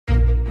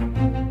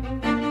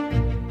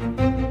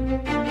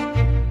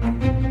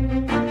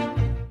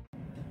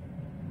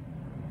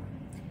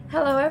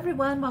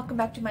everyone, welcome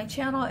back to my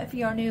channel. If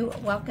you are new,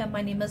 welcome.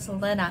 My name is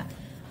Lynna.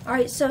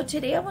 Alright, so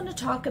today I want to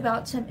talk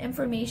about some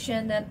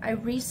information that I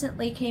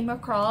recently came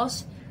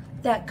across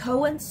that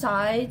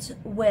coincides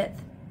with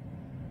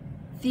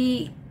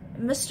the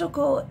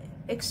mystical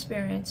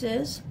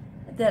experiences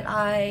that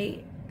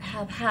I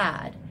have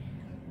had.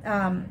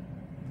 Not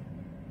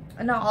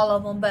all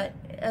of them, but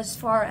as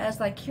far as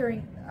like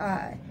hearing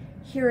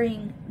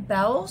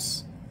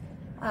bells,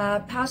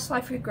 past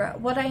life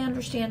regret, what I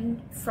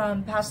understand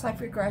from past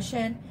life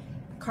regression,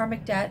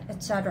 karmic debt,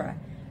 etc.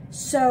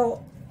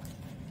 So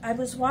I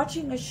was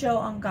watching a show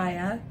on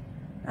Gaia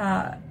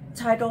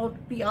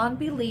titled Beyond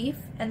Belief,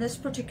 and this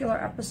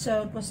particular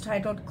episode was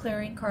titled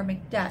Clearing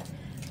Karmic Debt.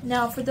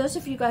 Now, for those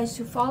of you guys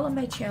who follow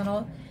my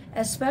channel,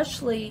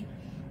 especially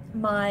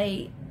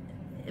my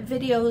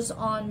videos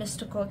on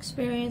mystical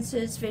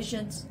experiences,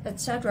 visions,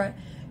 etc.,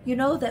 you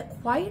know that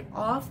quite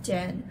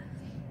often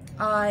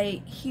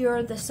I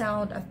hear the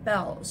sound of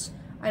bells.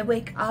 I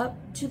wake up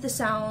to the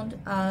sound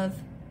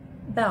of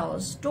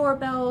bells,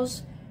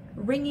 doorbells,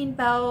 ringing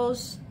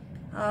bells.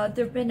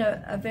 There have been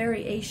a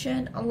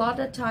variation. A lot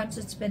of times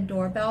it's been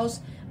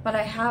doorbells, but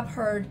I have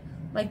heard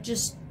like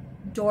just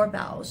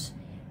doorbells.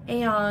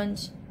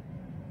 And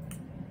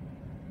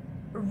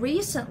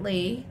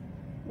recently,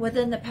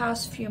 within the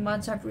past few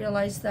months, I've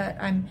realized that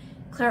I'm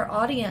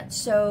clairaudient,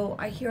 so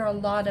I hear a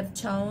lot of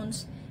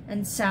tones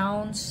and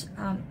sounds,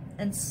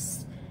 and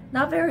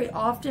not very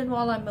often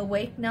while I'm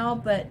awake now,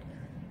 but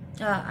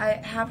I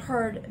have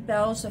heard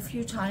bells a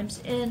few times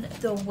in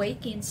the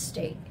waking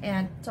state,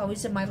 and it's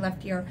always in my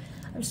left ear.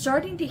 I'm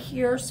starting to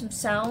hear some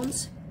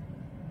sounds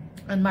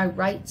on my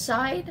right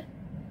side,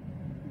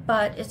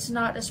 but it's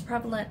not as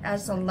prevalent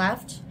as the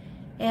left,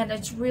 and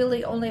it's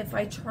really only if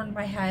I turn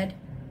my head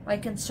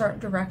like in certain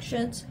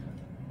directions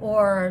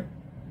or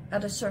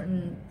at a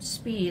certain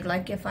speed,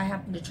 like if I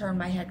happen to turn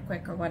my head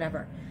quick or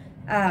whatever.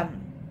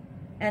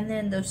 And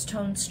then those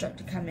tones start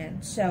to come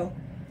in. So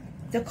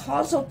the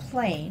causal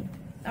plane.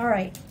 All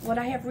right, what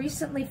I have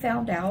recently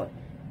found out,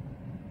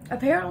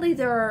 apparently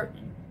there are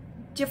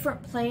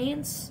different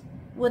planes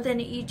within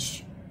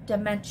each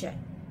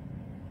dimension.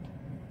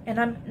 And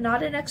I'm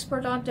not an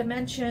expert on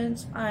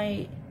dimensions.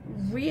 I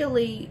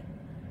really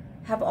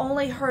have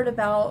only heard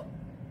about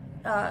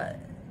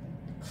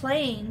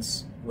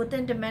planes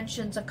within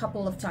dimensions a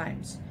couple of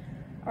times.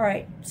 All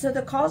right, so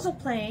the causal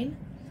plane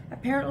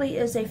apparently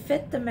is a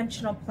fifth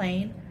dimensional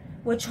plane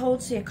which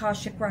holds the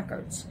Akashic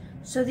records.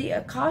 So the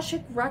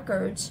Akashic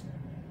records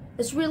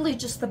is really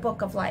just the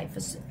book of life,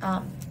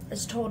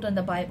 as told in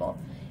the Bible,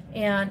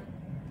 and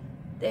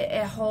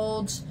it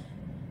holds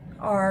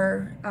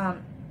our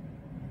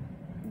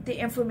the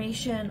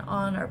information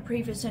on our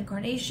previous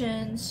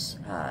incarnations,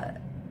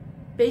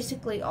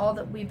 basically all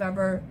that we've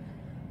ever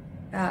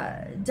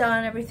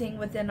done, everything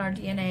within our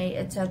DNA,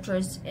 etc.,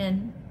 is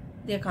in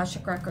the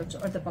Akashic records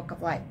or the book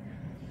of life.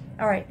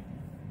 All right,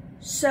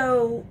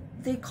 so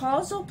the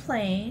causal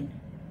plane,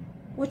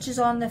 which is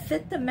on the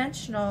fifth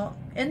dimensional,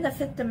 in the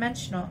fifth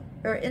dimension,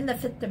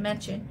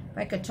 if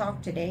I could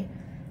talk today,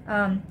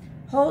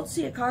 holds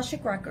the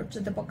Akashic records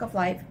of the book of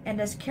life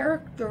and is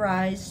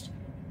characterized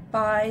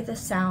by the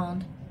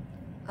sound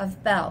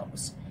of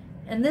bells.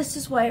 And this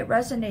is why it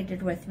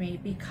resonated with me,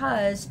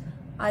 because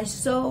I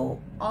so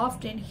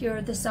often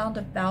hear the sound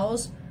of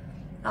bells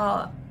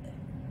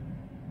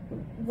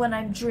when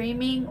I'm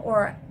dreaming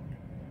or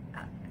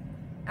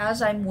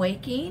as I'm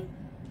waking.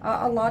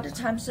 A lot of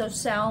times those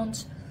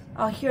sounds,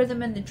 I'll hear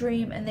them in the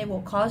dream and they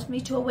will cause me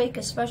to awake,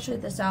 especially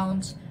the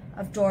sounds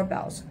of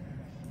doorbells.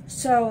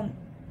 So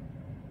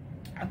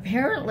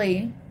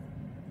apparently,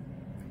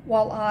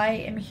 while I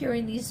am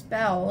hearing these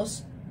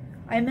bells,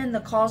 I'm in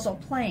the causal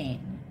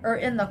plane, or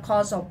in the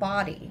causal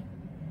body.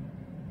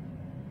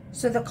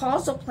 So the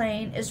causal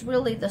plane is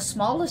really the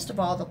smallest of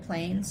all the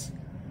planes.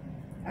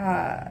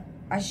 And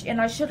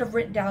I should have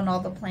written down all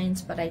the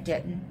planes, but I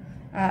didn't.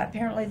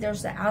 Apparently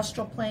there's the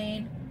astral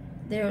plane,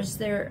 there's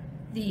the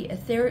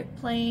etheric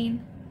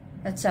plane,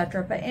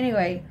 etc. But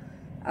anyway,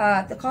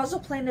 the causal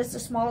plane is the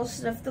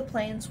smallest of the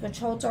planes, which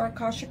holds our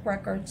Akashic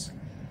records.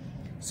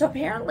 So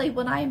apparently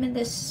when I'm in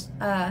this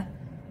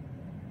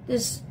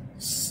this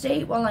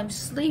state while I'm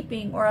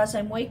sleeping or as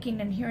I'm waking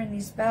and hearing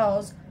these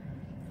bells,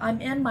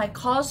 I'm in my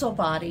causal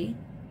body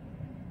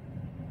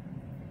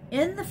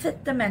in the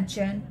fifth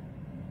dimension,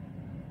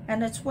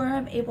 and it's where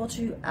I'm able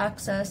to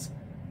access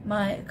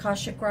my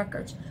Akashic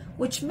records,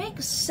 which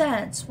makes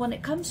sense when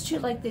it comes to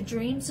like the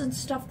dreams and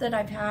stuff that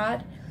I've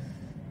had,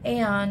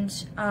 and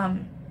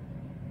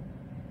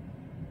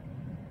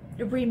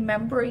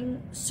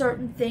remembering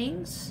certain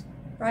things,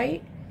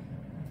 right?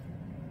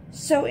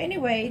 So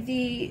anyway,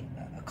 the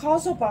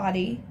causal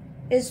body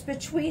is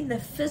between the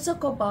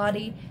physical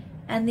body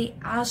and the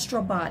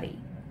astral body.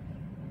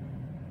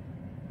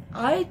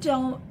 I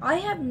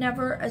have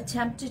never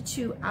attempted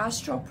to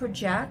astral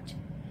project.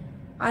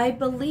 I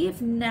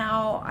believe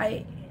now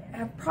I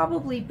have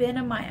probably been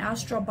in my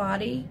astral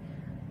body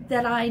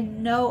that I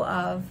know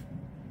of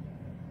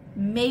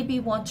maybe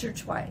once or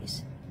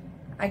twice.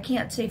 I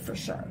can't say for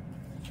sure.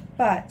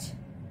 But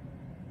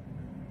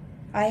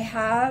I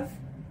have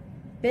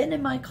been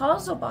in my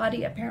causal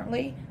body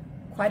apparently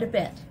quite a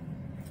bit.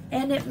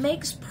 And it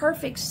makes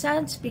perfect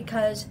sense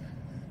because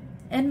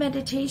in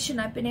meditation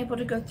I've been able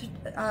to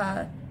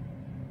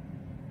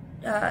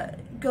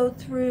go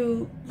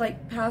through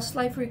like past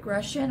life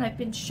regression. I've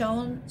been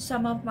shown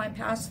some of my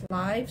past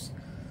lives.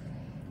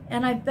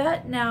 And I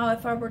bet now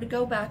if I were to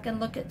go back and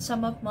look at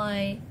some of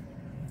my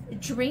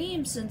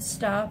dreams and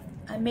stuff,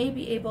 I may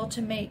be able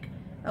to make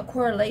a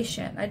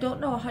correlation. I don't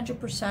know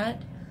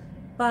 100%,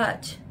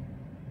 but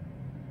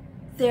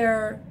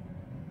there's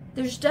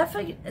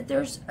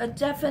a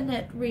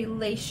definite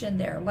relation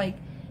there. Like,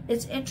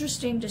 it's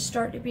interesting to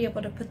start to be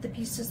able to put the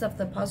pieces of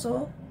the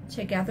puzzle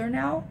together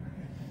now.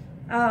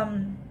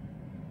 And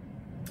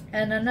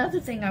another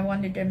thing I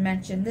wanted to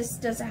mention, this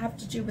doesn't have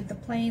to do with the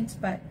planes,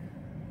 but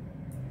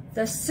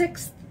the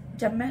 6th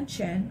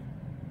dimension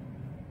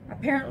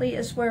apparently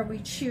is where we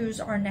choose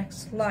our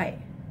next life.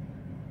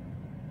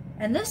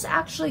 And this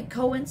actually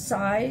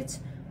coincides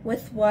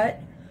with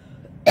what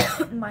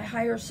my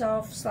higher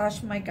self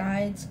 / my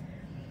guides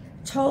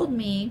told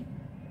me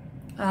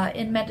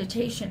in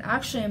meditation,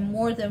 actually in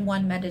more than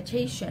one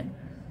meditation,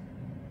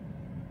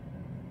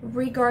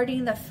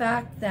 regarding the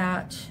fact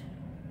that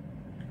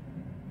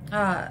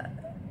I'm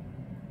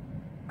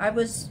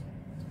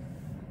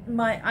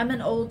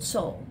an old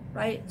soul,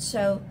 right?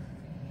 So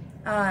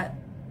I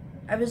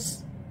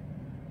was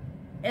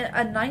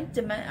a ninth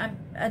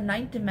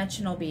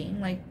dimensional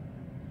being, like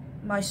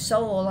my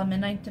soul. I'm a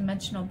ninth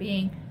dimensional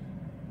being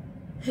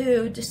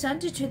who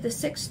descended to the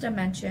 6th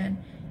dimension.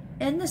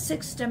 In the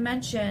 6th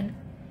dimension,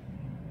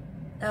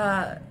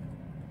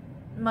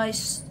 my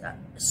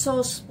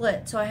soul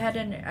split. So I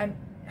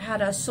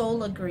had a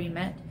soul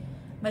agreement.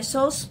 My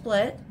soul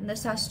split, and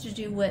this has to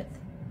do with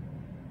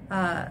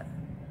a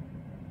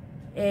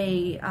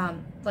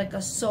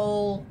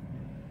soul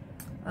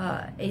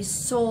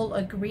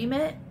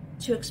agreement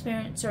to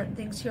experience certain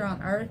things here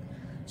on Earth.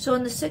 So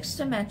in the 6th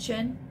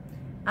dimension,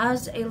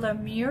 as a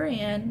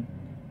Lemurian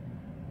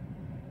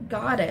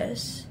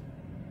goddess,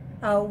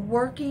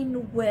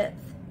 working with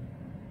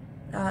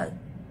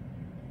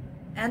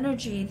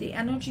energy, the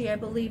energy, I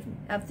believe,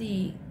 of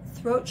the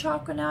throat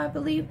chakra now, I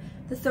believe,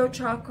 the throat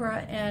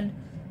chakra and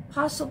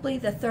possibly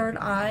the third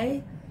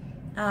eye.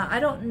 I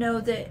don't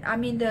know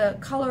the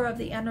color of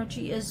the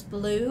energy is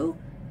blue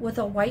with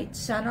a white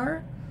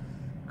center,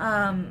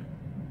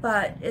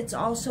 but it's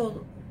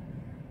also,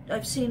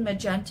 I've seen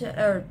magenta,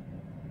 or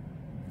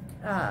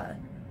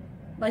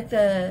like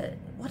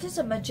what is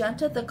it,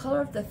 magenta, the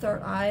color of the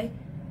third eye,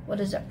 what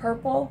is it,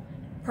 purple?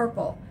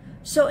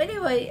 So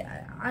anyway,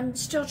 I'm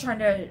still trying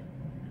to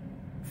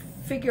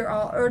figure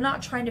out, or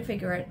not trying to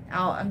figure it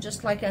out, I'm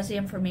just like, as the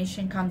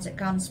information comes, it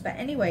comes. But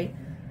anyway,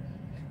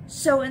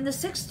 so in the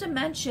 6th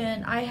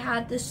dimension, I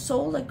had this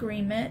soul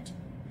agreement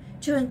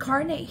to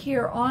incarnate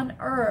here on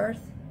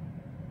Earth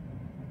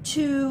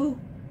to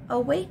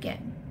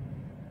awaken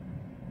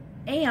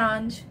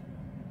and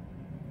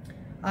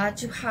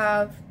to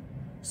have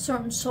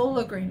certain soul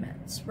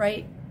agreements,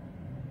 right?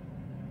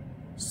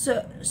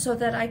 So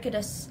that I could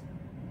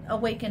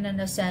awaken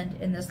and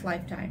ascend in this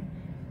lifetime.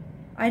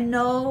 I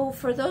know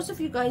for those of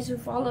you guys who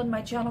followed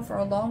my channel for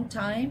a long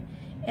time,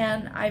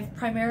 and I've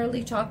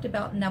primarily talked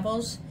about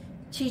Neville's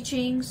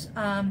teachings,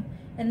 and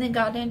then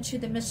got into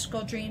the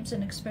mystical dreams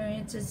and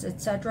experiences,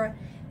 etc.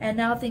 And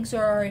now things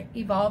are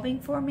evolving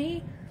for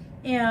me.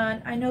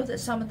 And I know that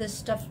some of this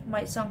stuff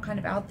might sound kind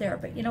of out there,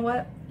 but you know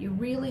what? You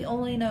really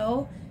only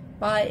know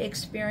by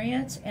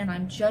experience, and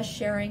I'm just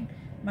sharing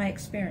my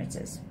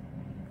experiences.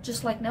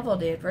 Just like Neville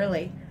did,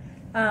 really.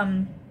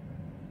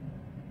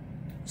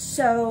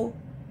 So,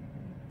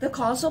 the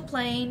causal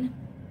plane,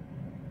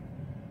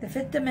 the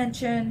 5th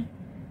dimension,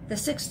 the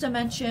 6th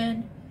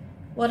dimension,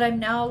 what I've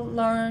now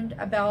learned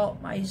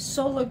about my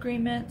soul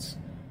agreements,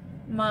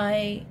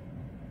 my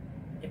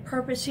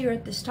purpose here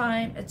at this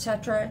time,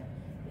 etc.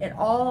 It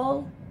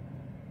all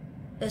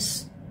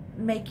is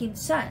making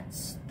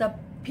sense. The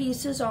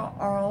pieces are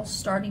all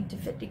starting to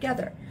fit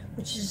together,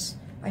 which is,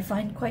 I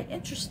find, quite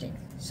interesting.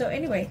 So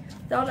anyway,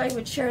 thought I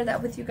would share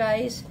that with you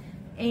guys.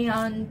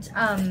 And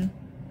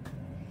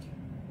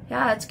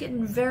yeah, it's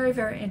getting very,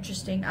 very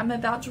interesting. I'm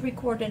about to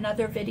record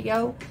another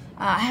video.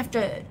 I have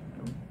to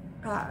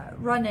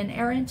run an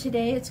errand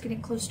today. It's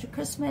getting close to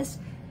Christmas,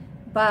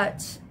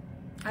 but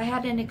I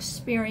had an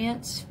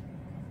experience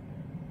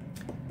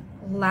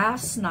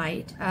last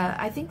night.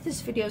 I think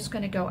this video is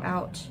going to go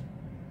out.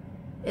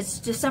 It's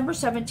December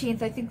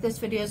 17th. I think this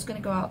video is going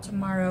to go out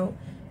tomorrow,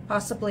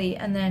 possibly,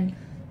 and then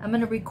I'm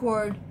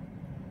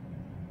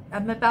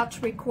about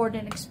to record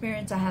an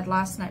experience I had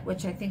last night,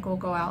 which I think will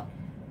go out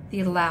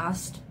the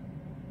last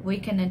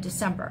weekend in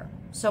December.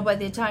 So by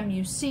the time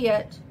you see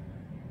it,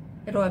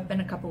 it'll have been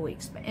a couple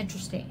weeks, but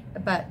interesting.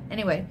 But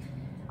anyway,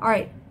 all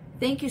right.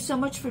 Thank you so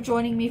much for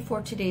joining me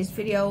for today's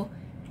video,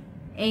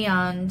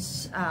 and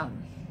I'll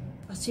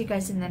see you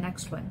guys in the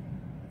next one.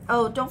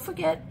 Oh, don't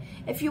forget,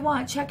 if you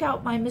want, check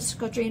out my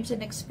Mystical Dreams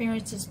and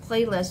Experiences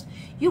playlist.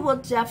 You will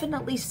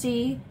definitely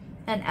see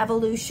an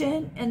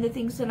evolution in the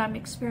things that I'm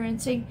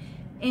experiencing,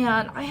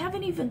 And I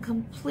haven't even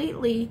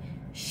completely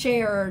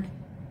shared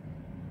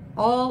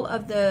all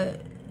of the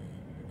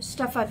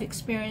stuff I've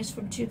experienced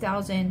from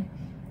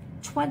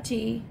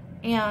 2020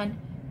 and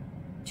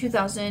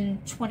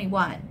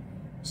 2021.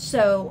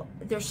 So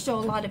there's still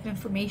a lot of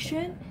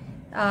information.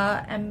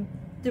 And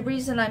the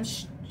reason I'm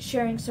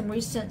sharing some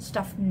recent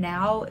stuff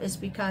now is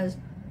because,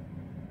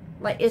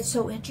 like, it's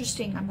so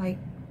interesting. I'm like,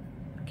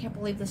 I can't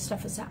believe this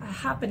stuff is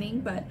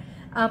happening, but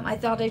I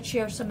thought I'd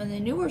share some of the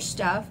newer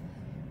stuff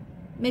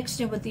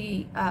mixed in with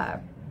the,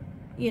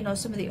 you know,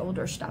 some of the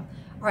older stuff.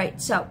 All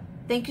right, so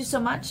thank you so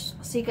much.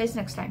 I'll see you guys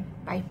next time.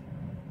 Bye.